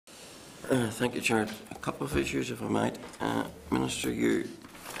Thank you, Chair. A couple of issues, if I might. Minister, you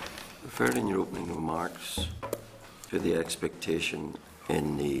referred in your opening remarks to the expectation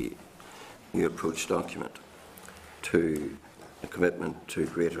in the new approach document to a commitment to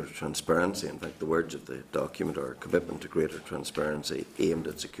greater transparency. In fact, the words of the document are a commitment to greater transparency aimed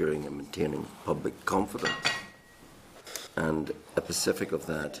at securing and maintaining public confidence. And a specific of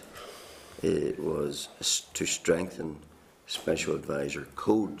that was to strengthen special advisor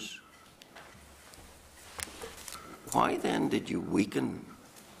codes. Why then did you weaken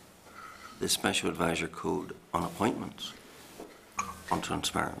the special advisor code on appointments, on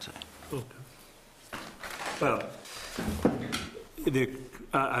transparency? Okay. Well,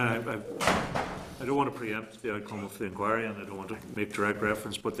 I don't want to preempt the outcome of the inquiry, and I don't want to make direct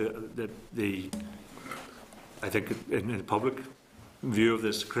reference, but I think in the public view of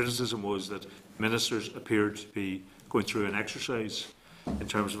this, criticism was that ministers appeared to be going through an exercise in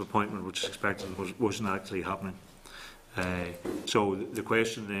terms of appointment which is expected and wasn't actually happening. So the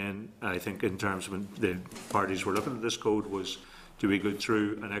question then, I think, in terms of when the parties were looking at this code was, do we go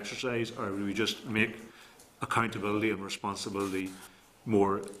through an exercise, or do we just make accountability and responsibility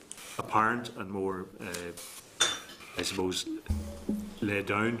more apparent and more, I suppose, laid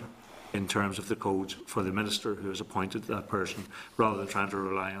down in terms of the codes for the minister who has appointed that person, rather than trying to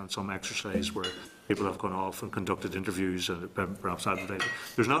rely on some exercise where people have gone off and conducted interviews and perhaps advertised.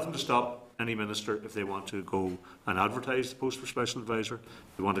 There's nothing to stop any minister, if they want to go and advertise the post for special advisor,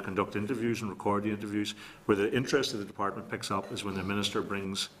 they want to conduct interviews and record the interviews. Where the interest of the department picks up is when the minister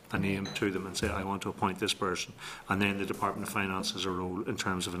brings a name to them and say, I want to appoint this person, and then the Department of Finance has a role in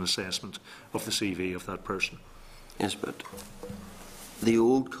terms of an assessment of the CV of that person. Yes, but the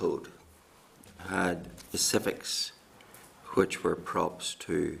old code had specifics which were props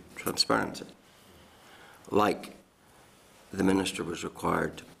to transparency, like the minister was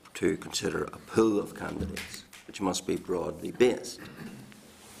required to consider a pool of candidates which must be broadly based.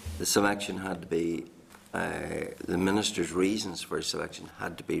 The selection had to be, the minister's reasons for his selection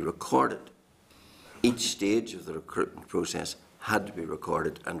had to be recorded. Each stage of the recruitment process had to be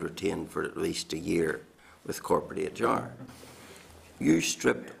recorded and retained for at least a year with corporate HR. You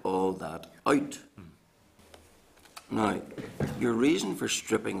stripped all that out. Now, your reason for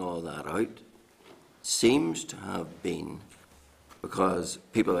stripping all that out seems to have been because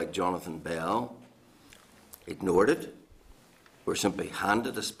people like Jonathan Bell ignored it, were simply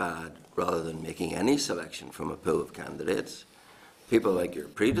handed a SpAD rather than making any selection from a pool of candidates. People like your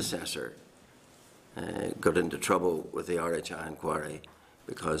predecessor got into trouble with the RHI inquiry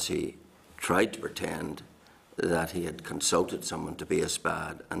because he tried to pretend that he had consulted someone to be a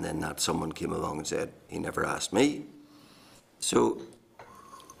SpAD, and then that someone came along and said, he never asked me. So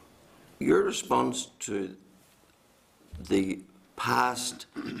your response to the past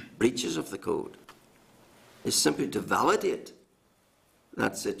breaches of the code is simply to validate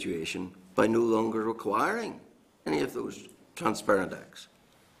that situation by no longer requiring any of those transparent acts.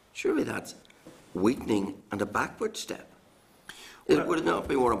 Surely that's weakening and a backward step. Would it not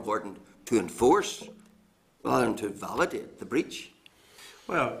be more important to enforce rather than to validate the breach?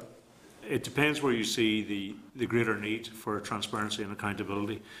 Well, it depends where you see the greater need for transparency and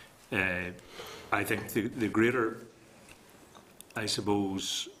accountability. I think the greater, I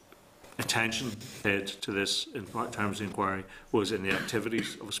suppose, attention paid to this in terms of the inquiry was in the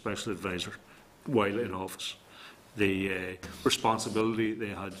activities of a special advisor while in office. The responsibility they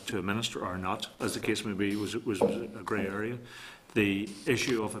had to a minister or not, as the case may be, was a grey area. The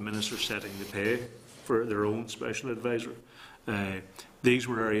issue of a minister setting the pay for their own special advisor. These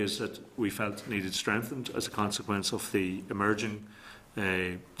were areas that we felt needed strengthened as a consequence of the emerging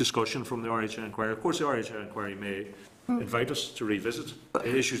discussion from the RHI inquiry. Of course, the RHI inquiry may invite us to revisit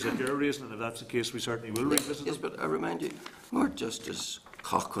issues that you're raising, and if that's the case, we certainly will revisit them. Yes, but I remind you, Lord Justice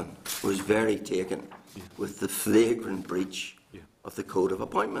Cochrane was very taken with the flagrant breach of the Code of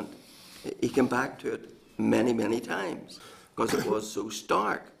Appointment. He came back to it many, many times because it was so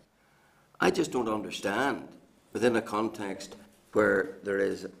stark. I just don't understand, within a context where there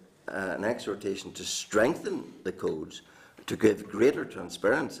is an exhortation to strengthen the codes, to give greater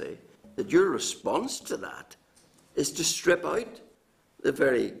transparency, that your response to that is to strip out the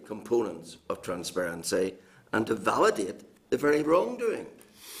very components of transparency and to validate the very wrongdoing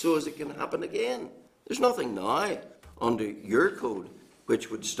so as it can happen again. There's nothing now under your code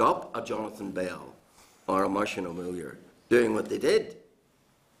which would stop a Jonathan Bell or a Marcian O'Meara doing what they did.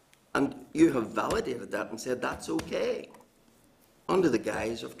 And you have validated that and said that's okay under the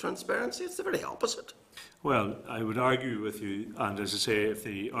guise of transparency. It's the very opposite. Well, I would argue with you, and as I say, if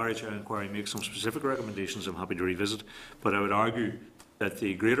the RHI inquiry makes some specific recommendations, I'm happy to revisit. But I would argue that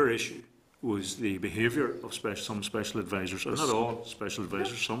the greater issue was the behaviour of some special advisors, or not all special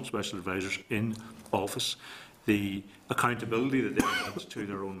advisors, some special advisors in office, the accountability that they had to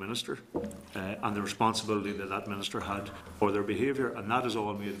their own minister, and the responsibility that that minister had for their behaviour, and that is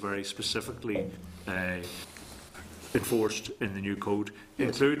all made very specifically enforced in the new code,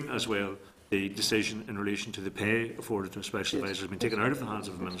 including as well the decision in relation to the pay afforded to a special advisor has been taken out of the hands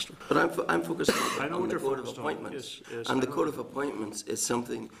of the minister. But I'm focused on the Code of Appointments. Yes, and the Code of Appointments is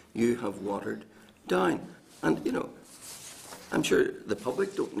something you have watered down. And, you know, I'm sure the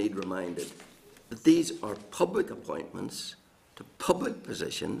public don't need reminded that these are public appointments to public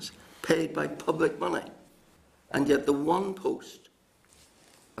positions paid by public money. And yet the one post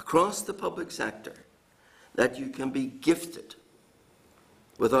across the public sector that you can be gifted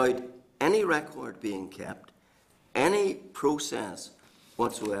without any record being kept, any process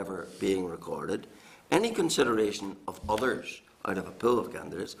whatsoever being recorded, any consideration of others out of a pool of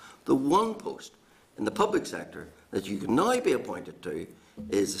candidates, the one post in the public sector that you can now be appointed to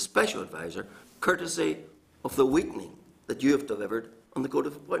is a special advisor, courtesy of the weakening that you have delivered on the Code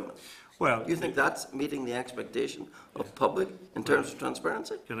of Appointments. Well, do you think that's meeting the expectation of public in terms of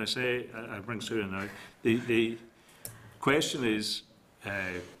transparency? Can I say, I bring Sue in now, the question is,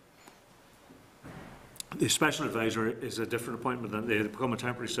 the special advisor is a different appointment than they become a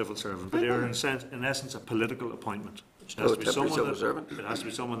temporary civil servant, but they are in essence a political appointment. It has, to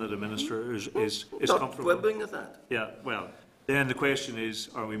be someone that a minister is comfortable with. Quibbling with that. Yeah, well, then the question is,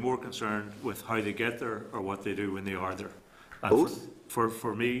 are we more concerned with how they get there or what they do when they are there? And both?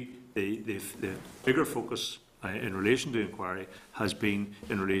 For me, the bigger focus in relation to inquiry has been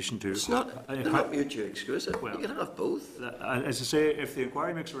in relation to... They're not mutually exclusive. Well, you can have both. As I say, if the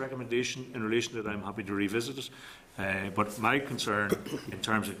inquiry makes a recommendation in relation to that, I'm happy to revisit it. But my concern in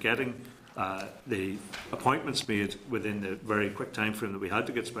terms of getting the appointments made within the very quick time frame that we had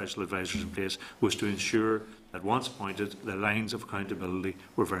to get special advisors in place was to ensure that once appointed, the lines of accountability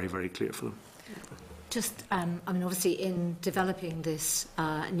were very, very clear for them. Just, I mean, obviously, in developing this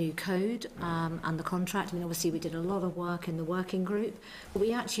new code and the contract, I mean, obviously, we did a lot of work in the working group, but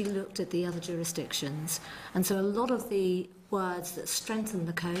we actually looked at the other jurisdictions. And so a lot of the words that strengthen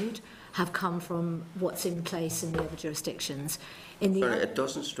the code have come from what's in place in the other jurisdictions. It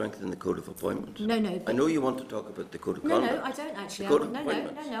doesn't strengthen the Code of Appointments. No. I know you want to talk about the Code of Conduct. No, I don't actually.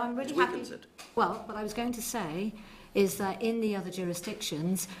 No, I'm really happy. Well, what I was going to say is that in the other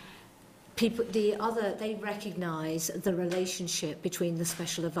jurisdictions, they recognise the relationship between the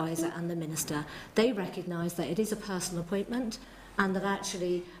special advisor and the minister. They recognise that it is a personal appointment and that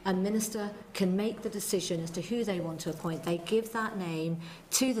actually a minister can make the decision as to who they want to appoint. They give that name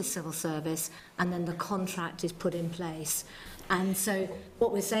to the civil service and then the contract is put in place. And so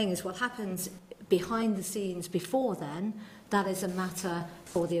what we're saying is what happens behind the scenes before then, that is a matter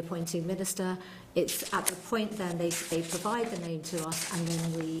for the appointing minister. It's at the point then they provide the name to us and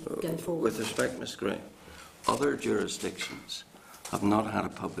then we go forward. With respect, Ms Gray, other jurisdictions have not had a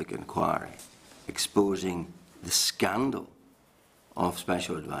public inquiry exposing the scandal of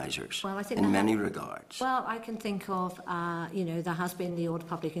special advisors in many regards. Well, I can think of, there has been the odd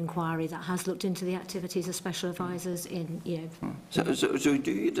public inquiry that has looked into the activities of special advisors in, So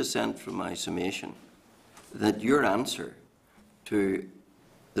do you dissent from my summation that your answer to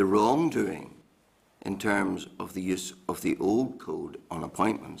the wrongdoing in terms of the use of the old code on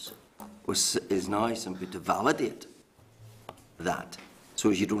appointments is now simply to validate that, so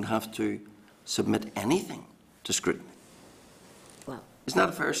as you don't have to submit anything to scrutiny? Well, isn't that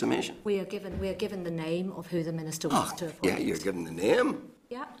a fair summation? We are given the name of who the minister wants to appoint. Yeah, you're given the name.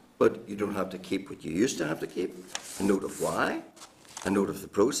 Yeah. But you don't have to keep what you used to have to keep. A note of why, a note of the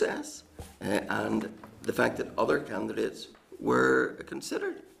process, and the fact that other candidates were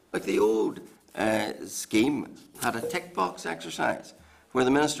considered. Like the old scheme had a tick box exercise where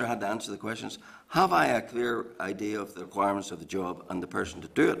the minister had to answer the questions: have I a clear idea of the requirements of the job and the person to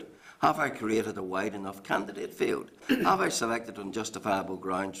do it? Have I created a wide enough candidate field? Have I selected on justifiable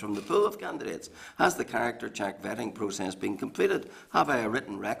grounds from the pool of candidates? Has the character check vetting process been completed? Have I a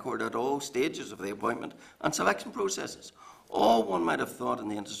written record at all stages of the appointment and selection processes? All, one might have thought, in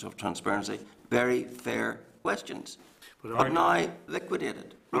the interest of transparency, very fair questions, but now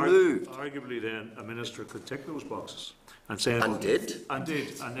liquidated, removed. Arguably then, a minister could tick those boxes and say... And did. And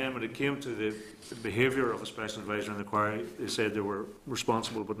then when it came to the behaviour of a special advisor in the inquiry, they said they were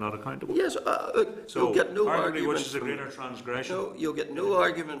responsible but not accountable. Yes, so you'll get no argument which is a greater transgression. No, you'll get no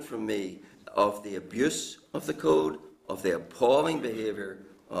argument from me of the abuse of the code, of the appalling behaviour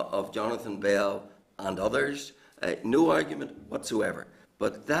of Jonathan Bell and others. No argument whatsoever.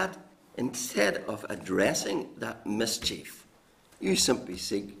 But that, instead of addressing that mischief, you simply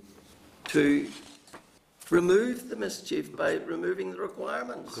seek to remove the mischief by removing the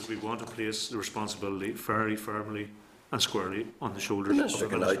requirements. Because we want to place the responsibility very firmly and squarely on the shoulders The of minister the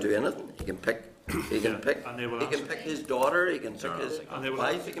can now minister. do anything. He can pick. He can pick. And they will He can answer. pick his daughter. He can pick his And they will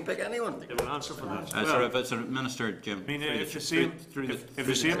wife. He can pick anyone. They will answer for that. Sorry, if it's a minister, Jim. I mean, if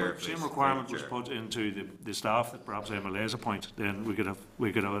the same requirement was put into the staff that perhaps MLAs appoint, then we could have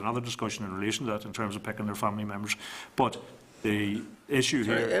another discussion in relation to that in terms of picking their family members. But the issue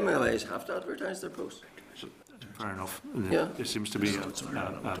Sorry, here, MLAs have to advertise their posts. fair enough, Yeah. there seems to be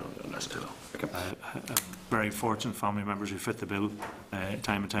very fortunate family members who fit the bill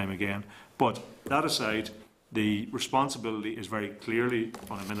time and time again. But that aside, the responsibility is very clearly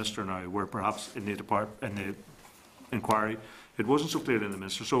on a minister now, where perhaps in the inquiry it wasn't so clear in the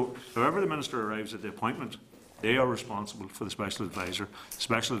minister. So however the minister arrives at the appointment, they are responsible for the special advisor. The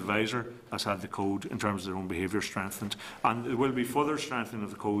special advisor has had the code in terms of their own behaviour strengthened, and there will be further strengthening of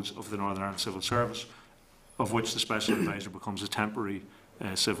the codes of the Northern Ireland Civil Service, of which the special advisor becomes a temporary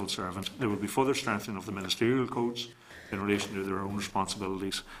civil servant. There will be further strengthening of the ministerial codes in relation to their own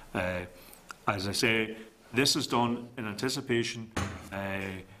responsibilities. As I say, this is done in anticipation,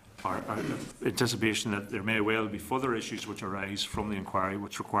 anticipation that there may well be further issues which arise from the inquiry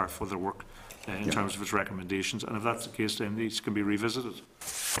which require further work in terms of its recommendations, and if that's the case, then these can be revisited.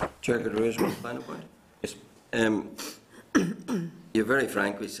 Chair, could I raise one final point? Yes. You very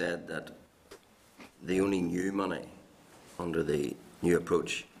frankly said that the only new money under the new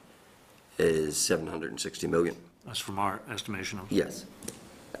approach is 760 million. That's from our estimation of. Yes.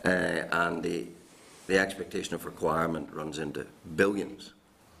 And the expectation of requirement runs into billions.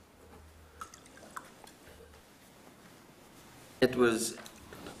 It was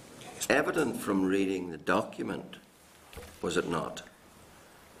evident from reading the document, was it not,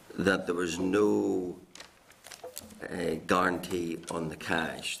 that there was no guarantee on the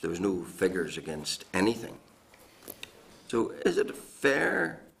cash. There was no figures against anything. So is it a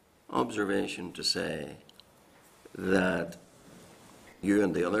fair observation to say that you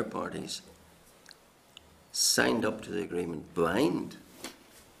and the other parties signed up to the agreement blind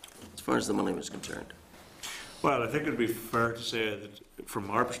as far as the money was concerned? Well, I think it would be fair to say that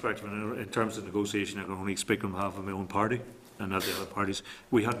from our perspective, in terms of negotiation, I can only speak on behalf of my own party and not the other parties.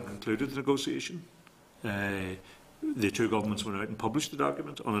 We hadn't concluded the negotiation. The two governments went out and published the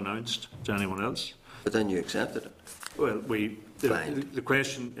document unannounced to anyone else. But then you accepted it. Well, the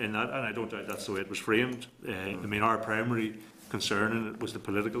question in that, and I don't doubt that's the way it was framed, I mean, our primary concern in it was the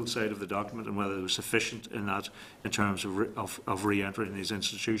political side of the document and whether it was sufficient in that in terms of re-entering these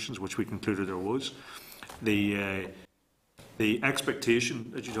institutions, which we concluded there was. The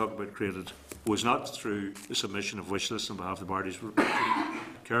expectation that you talk about created was not through the submission of wish lists on behalf of the parties.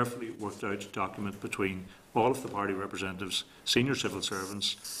 Carefully worked out document between all of the party representatives, senior civil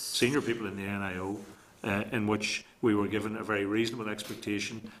servants, senior people in the NIO, in which we were given a very reasonable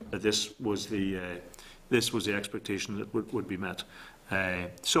expectation that this was the expectation that would be met.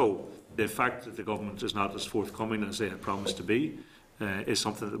 So the fact that the government is not as forthcoming as they had promised to be is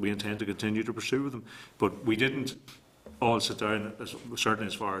something that we intend to continue to pursue with them. But we didn't all sit down, certainly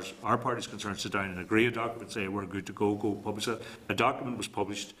as far as our party is concerned, sit down and agree a document, say we're good to go publish it. A document was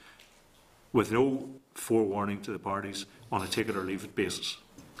published with no forewarning to the parties on a take it or leave it basis.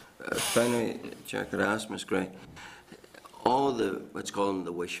 Finally, Chair, could I ask Ms Gray, all the, let's call them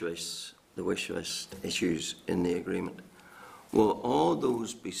the wish list issues in the agreement, will all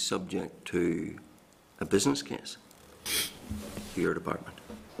those be subject to a business case to your department?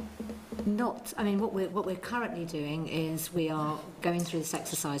 Not, I mean, what we're currently doing is we are going through this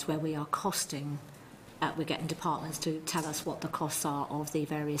exercise where we are costing, we're getting departments to tell us what the costs are of the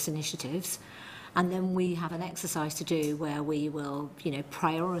various initiatives, and then we have an exercise to do where we will,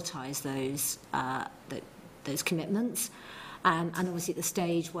 prioritise those commitments, and obviously at the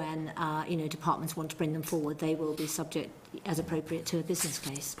stage when departments want to bring them forward, they will be subject as appropriate to a business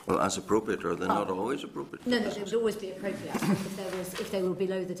case. Well, as appropriate, or they're not always appropriate? No, they would always be appropriate if they were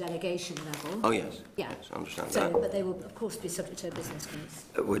below the delegation level. Oh yes, Yeah. yes, I understand So, that. but they will of course be subject to a business case.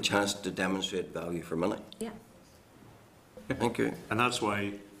 Which has to demonstrate value for money. Yeah. Thank you. And that's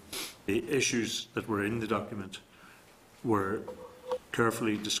why the issues that were in the document were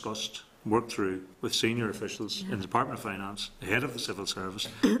carefully discussed, worked through with senior officials in the Department of Finance, the head of the Civil Service,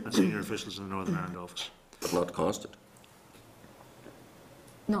 and senior officials in the Northern Ireland office. But not costed.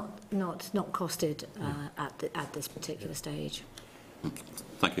 Not costed at this particular stage.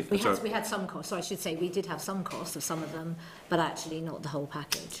 Thank you. We had some costs. So I should say we did have some costs of some of them, but actually not the whole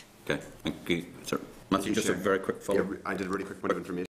package. Okay, thank you. Sir, Matthew, just a very quick follow-up. Yeah, I did a really quick point of information.